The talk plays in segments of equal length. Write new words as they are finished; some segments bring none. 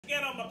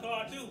scat on my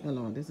car too.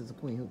 Hello, this is a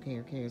Queen Who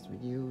Cares for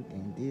You,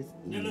 and this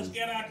is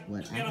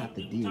what I have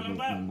to deal with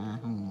in my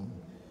home.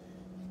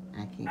 I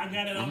have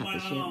to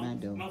shut my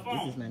door.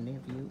 This is my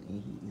nephew,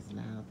 and he is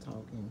loud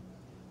talking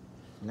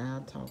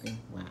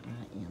while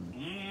I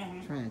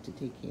am trying to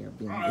take care of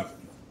business.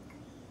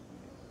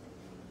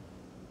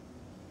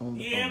 On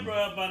the phone.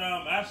 Bro, but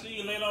I'll see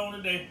you later on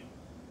today.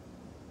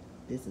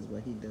 This is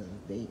what he does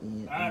day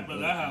in. All right,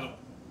 brother, I holler.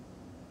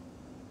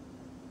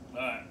 All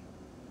right.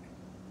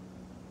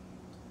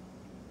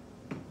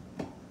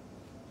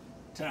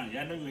 Tanya,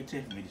 I know you ain't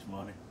texting me this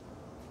morning.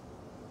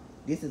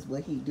 This is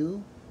what he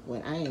do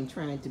when I am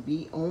trying to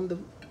be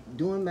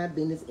doing my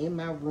business in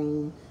my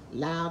room,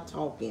 loud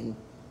talking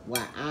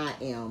while I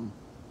am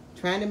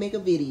trying to make a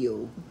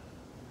video,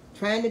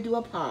 trying to do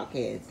a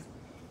podcast.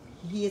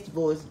 His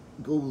voice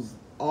goes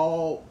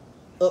all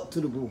up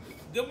to the roof.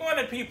 Good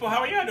morning, people. How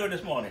are y'all doing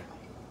this morning?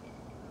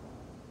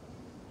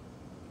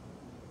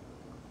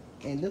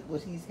 And look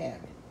what he's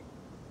having.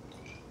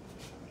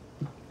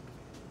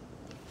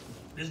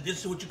 This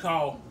is what you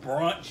call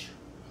brunch.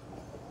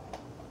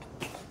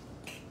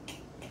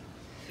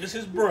 This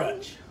is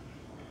brunch.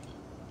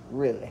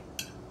 Really?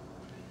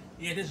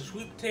 Yeah, this is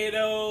sweet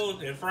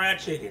potatoes and fried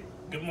chicken.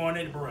 Good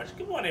morning, brunch.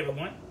 Good morning,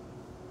 everyone.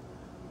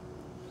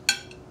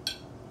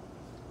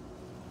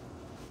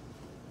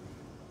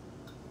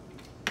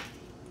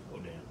 Oh,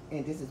 damn.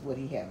 And this is what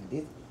he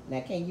having.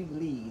 Now, can you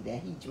believe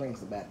that he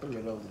drinks about 3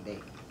 of those a day?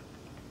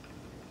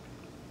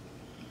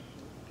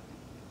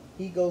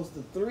 He goes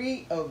to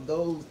 3 of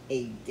those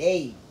a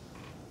day,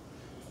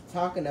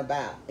 talking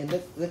about, and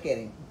look at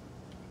him.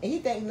 And he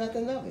thinks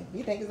nothing of it.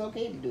 He thinks it's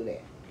okay to do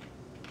that.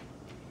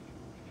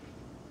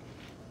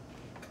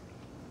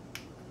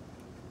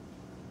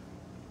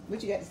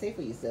 What you got to say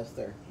for yourself,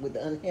 sir, with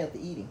the unhealthy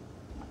eating?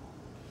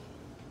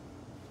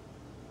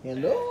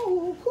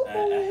 Hello,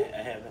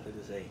 I have nothing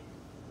to say.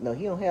 No,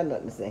 he don't have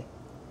nothing to say.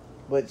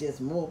 But just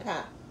more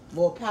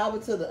power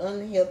to the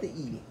unhealthy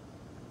eating.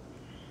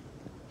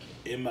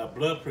 And my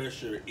blood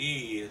pressure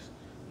is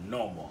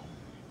normal.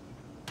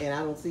 And I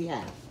don't see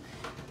how.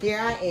 Here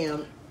I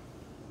am,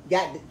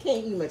 can't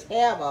even much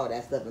have all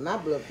that stuff, and my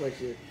blood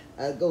pressure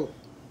go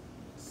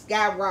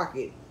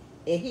skyrocket.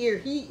 And here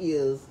he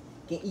is,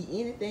 can eat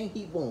anything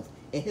he wants,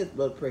 and his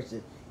blood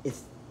pressure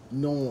is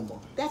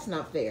normal. That's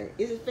not fair.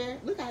 Is it fair?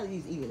 Look how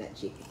he's eating that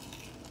chicken.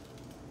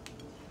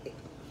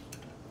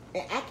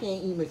 And I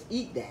can't even much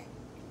eat that.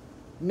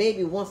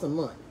 Maybe once a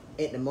month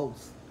at the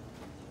most.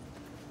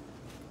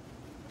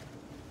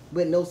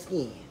 With no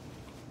skin.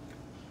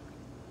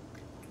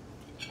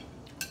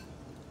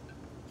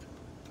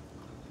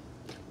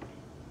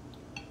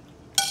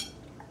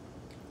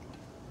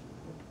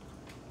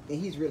 And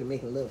he's really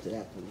making love to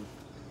that food.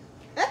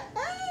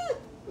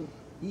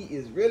 He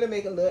is really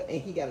making love,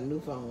 and he got a new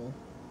phone.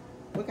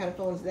 What kind of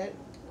phone is that,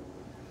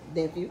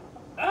 nephew?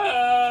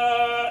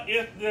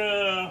 It's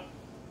the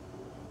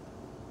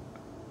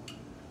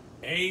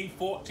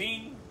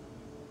A14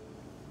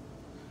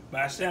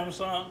 by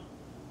Samsung.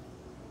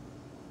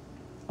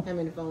 How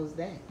many phones is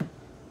that?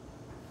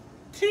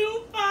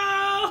 2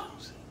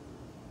 phones.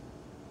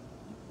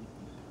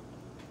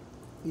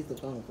 He's a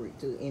phone freak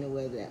too.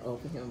 Anywhere that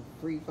offer him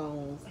free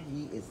phones,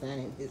 he is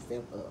signing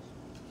himself up.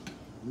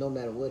 No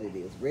matter what it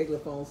is. Regular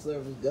phone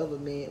service,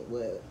 government,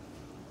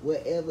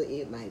 whatever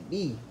it might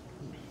be,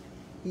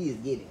 he is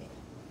getting it.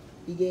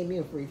 He gave me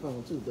a free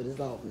phone too, but it's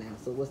off now.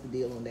 So what's the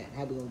deal on that?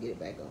 How we gonna get it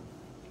back on?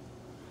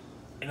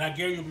 And I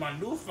gave you my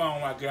new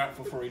phone I got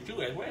for free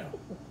too as well.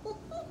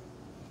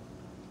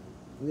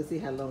 We'll see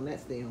how long that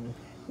stays on.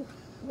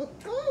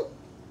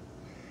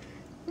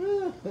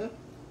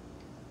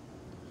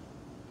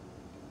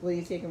 Where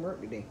you taking work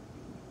today?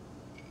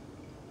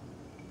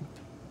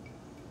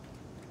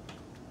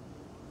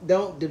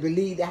 Don't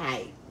believe the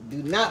hype.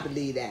 Do not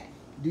believe that.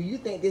 Do you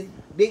think this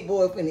big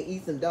boy finna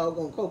eat some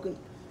doggone coconut,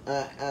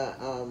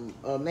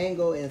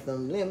 mango and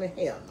some lemon?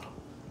 Hell no.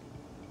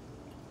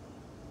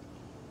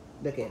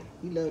 Look at him.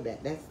 He love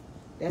that.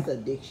 That's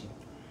addiction.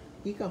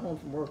 He come home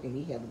from work and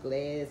he have a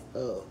glass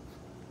of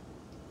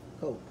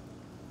Coke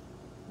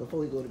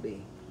before he go to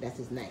bed. That's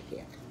his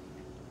nightcap.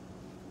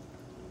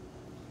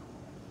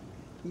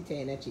 He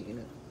tearing that chicken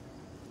up.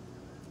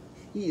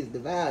 He is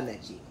devouring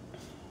that chicken.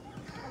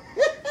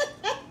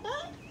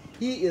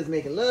 He is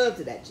making love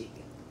to that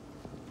chicken.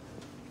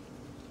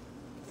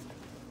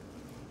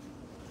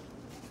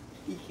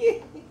 He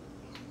can't.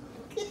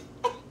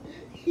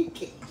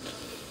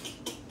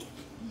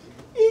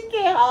 He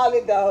can't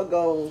hardly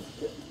doggone.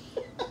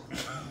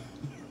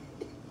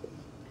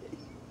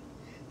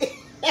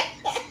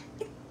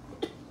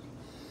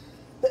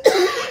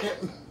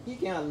 He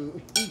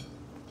can't.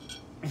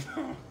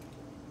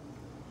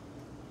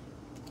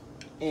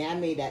 And I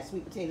made that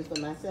sweet potatoes for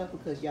myself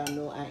because y'all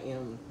know I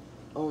am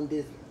on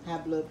this high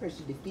blood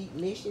pressure defeat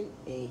mission,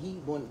 and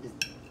he wanted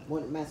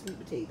my sweet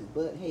potatoes.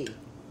 But hey,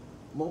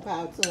 more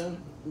power to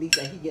him. At least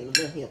he getting a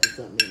little help or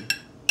something in him.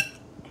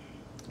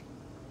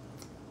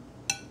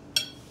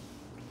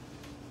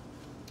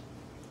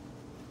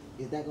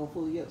 Is that gonna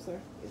fool you up, sir?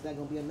 Is that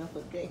gonna be enough for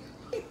the day?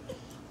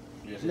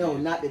 Yes, No,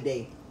 not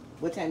today.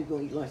 What time you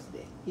gonna eat lunch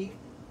today? He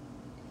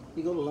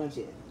go to lunch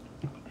at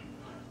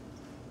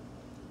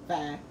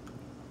 5.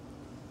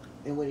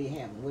 And what are you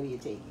having? What are you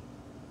taking?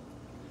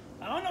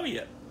 I don't know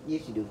yet.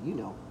 Yes, you do. You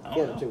know. I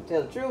Tell don't the know. truth.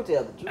 Tell the truth.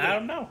 Tell the truth. I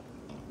don't know.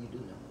 You do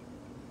know.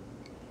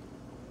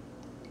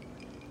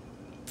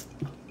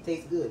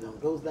 Tastes good though.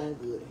 Goes down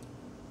good.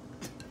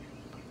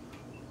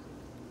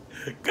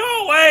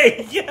 Go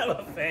away,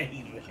 yellow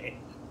face, man.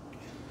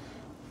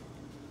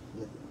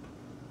 Look.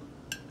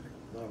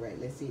 All right.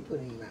 Let's see. Put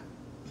it in your mouth.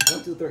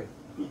 1, 2, 3.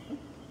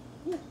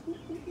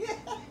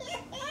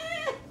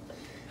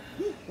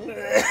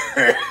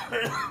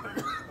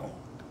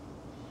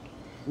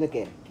 Look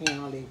at it. Can't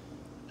hardly.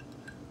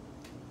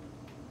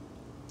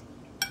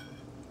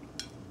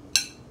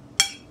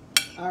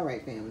 All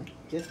right, family.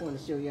 Just want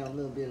to show y'all a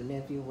little bit of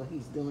nephew, what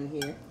he's doing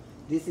here.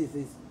 This is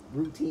his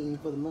routine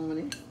for the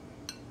morning.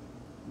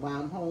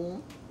 While I'm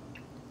home,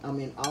 I'm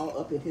in all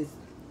up in his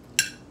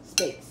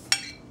space.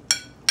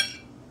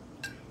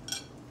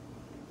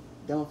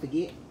 Don't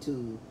forget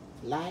to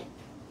like,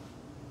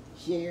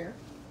 share,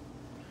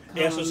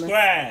 And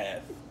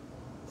comment,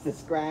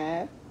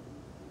 subscribe,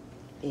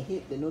 and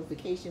hit the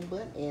notification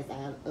button as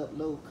I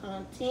upload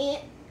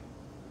content.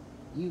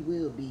 You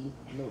will be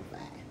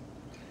notified.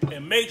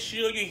 And make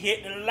sure you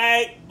hit the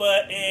like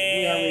button.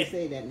 We already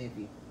say that,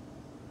 nephew.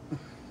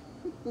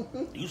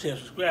 You said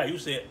subscribe. You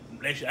said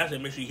I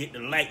said make sure you hit the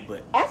like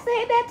button. I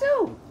said that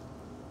too.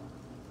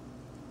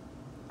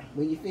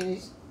 When you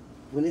finish,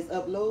 when it's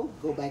upload,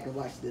 go back and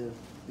watch the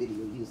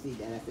video. You'll see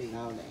that I said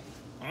all that.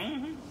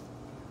 Mm-hmm.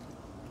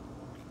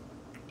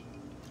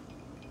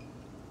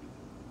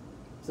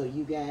 So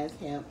you guys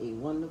have a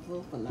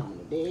wonderful,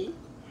 phenomenal day.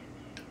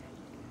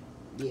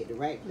 Be at the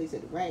right place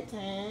at the right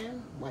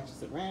time. Watch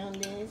your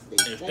surroundings.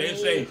 Stay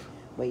safe.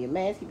 Wear your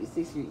mask. Keep your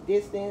 6 feet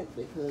distance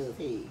because,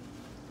 hey,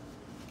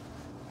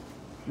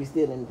 we're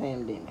still in the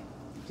pandemic.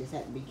 You just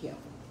have to be careful.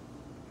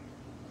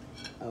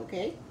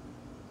 Okay?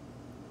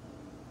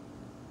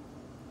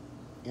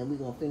 And we're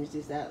going to finish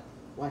this out.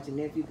 Watching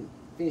nephew can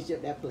finish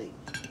up that plate.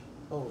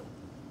 Oh,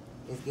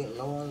 it's getting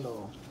lower and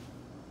lower.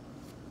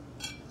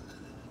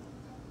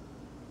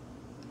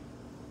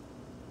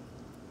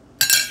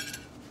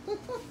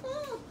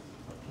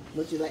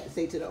 What you like to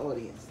say to the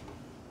audience?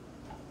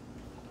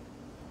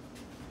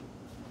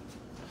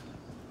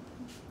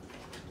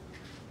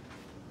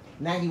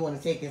 Now you want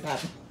to take his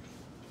house.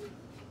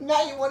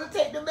 Now you want to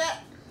take the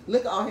back.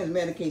 Look at all his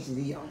medications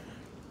he on.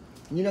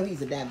 You know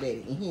he's a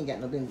diabetic and he ain't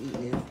got no business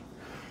eating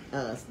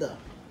his stuff.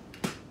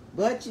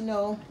 But you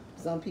know,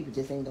 some people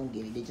just ain't gonna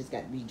get it. They just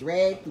got to be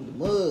dragged through the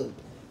mud.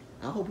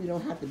 I hope you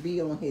don't have to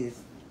be on his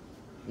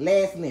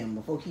last limb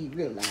before he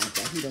realizes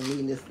that he don't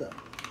need this stuff.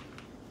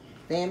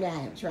 Family, I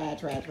have tried.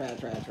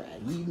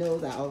 He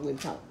knows I always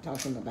talk to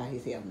him about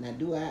his health. Now,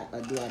 do I or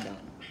do I don't?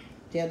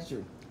 Tell the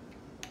truth.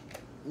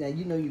 Now,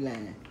 you know you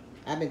lying.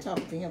 I've been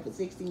talking to him for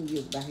 16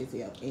 years about his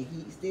health, and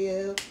he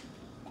still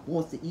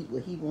wants to eat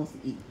what he wants to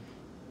eat.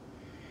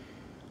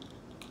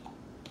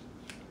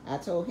 I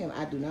told him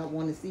I do not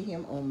want to see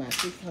him on my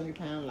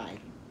 600-pound life.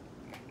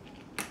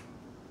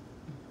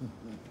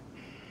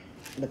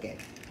 Look at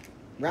it.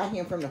 Right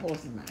here from the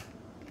horse's mouth.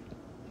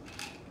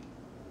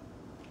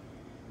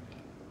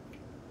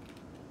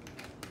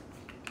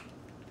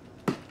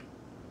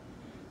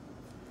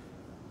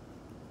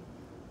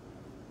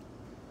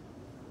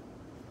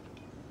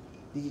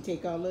 Did you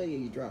take all of it or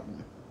you dropped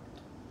one?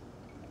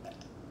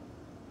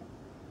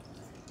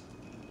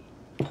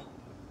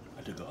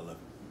 I took all of it.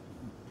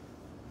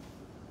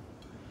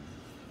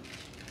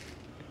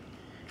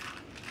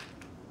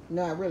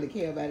 No, I really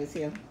care about his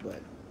health,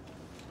 but...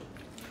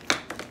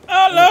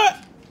 Oh, Lord!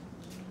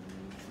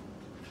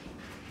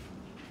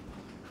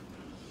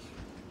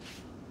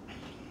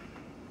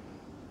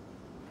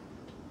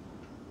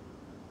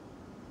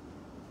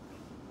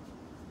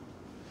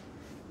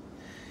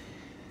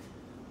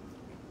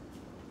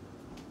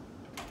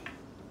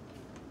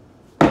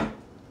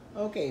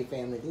 Okay,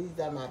 family, these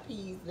are my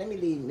peas. Let me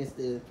leave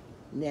Mr.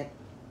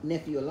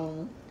 Nephew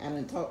alone. I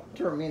done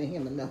tormented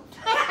him enough.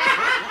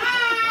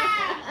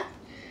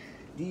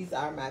 These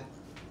are my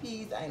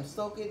peas. I am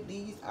soaking.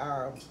 These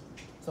are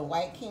some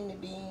white kidney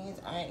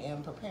beans. I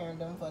am preparing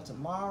them for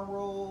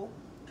tomorrow.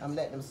 I'm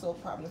letting them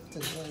soak properly to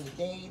the end of the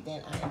day.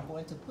 Then I am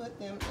going to put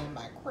them in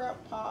my crock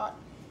pot,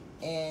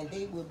 and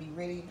they will be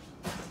ready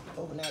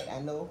overnight. I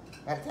know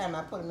by the time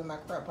I put them in my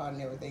crock pot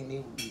and everything, they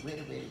will be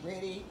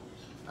ready.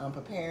 I'm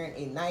preparing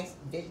a nice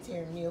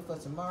vegetarian meal for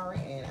tomorrow,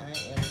 and I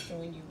am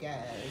showing you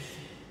guys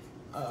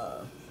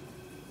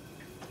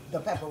the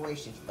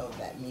preparations of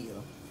that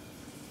meal.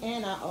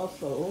 And I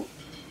also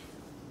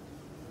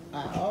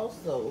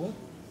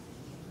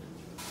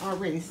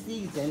already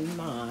seasoned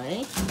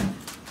mine.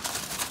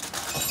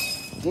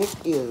 This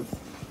is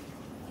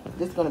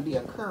gonna be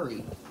a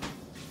curry.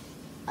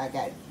 I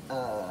got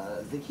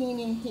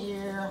zucchini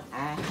here.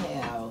 I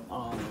have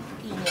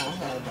zucchini. I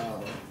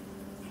have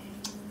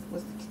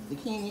what's the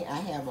zucchini? I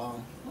have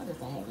what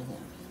else I have in here?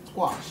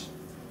 Squash.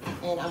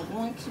 And I'm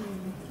going to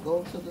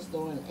go to the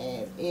store and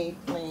add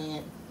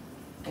eggplant,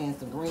 and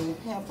some green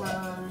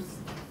peppers.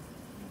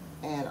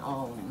 And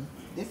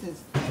this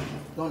is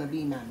gonna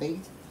be my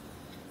base.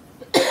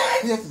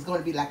 This is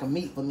gonna be like a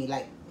meat for me,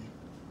 like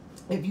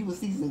if you were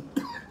seasoning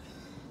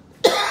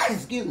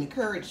excuse me,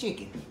 curry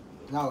chicken.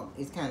 No,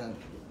 it's kind of,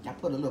 I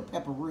put a little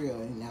paprika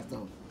in there,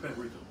 so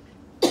Paprika.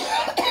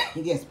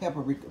 yes,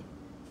 paprika.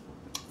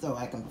 So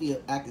I can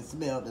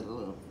smell the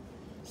little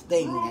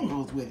sting that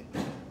goes with it.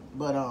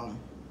 But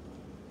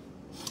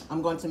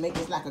I'm going to make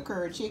this like a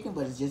curry chicken,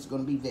 but it's just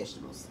going to be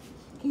vegetables.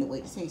 Can't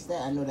wait to taste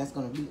that. I know that's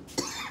going to be.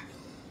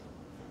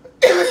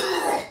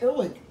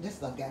 Oh, this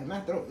stuff got in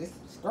my throat. It's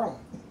strong.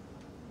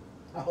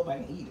 I hope I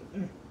can eat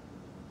it.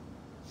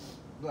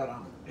 But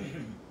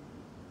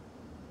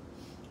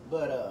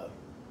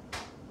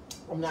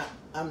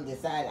I'm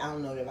deciding, I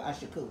don't know if I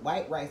should cook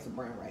white rice or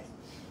brown rice.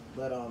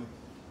 But I'm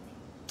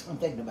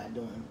thinking about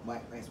doing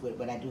white rice with it,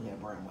 but I do have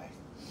brown rice.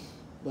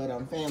 But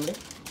family,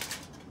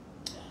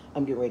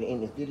 I'm getting ready to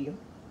end this video.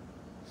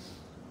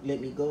 Let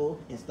me go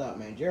and start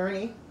my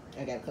journey.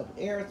 I got a couple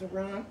errands to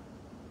run.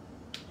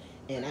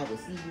 And I will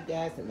see you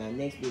guys in my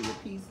next video.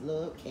 Peace,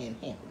 love, and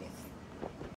happiness.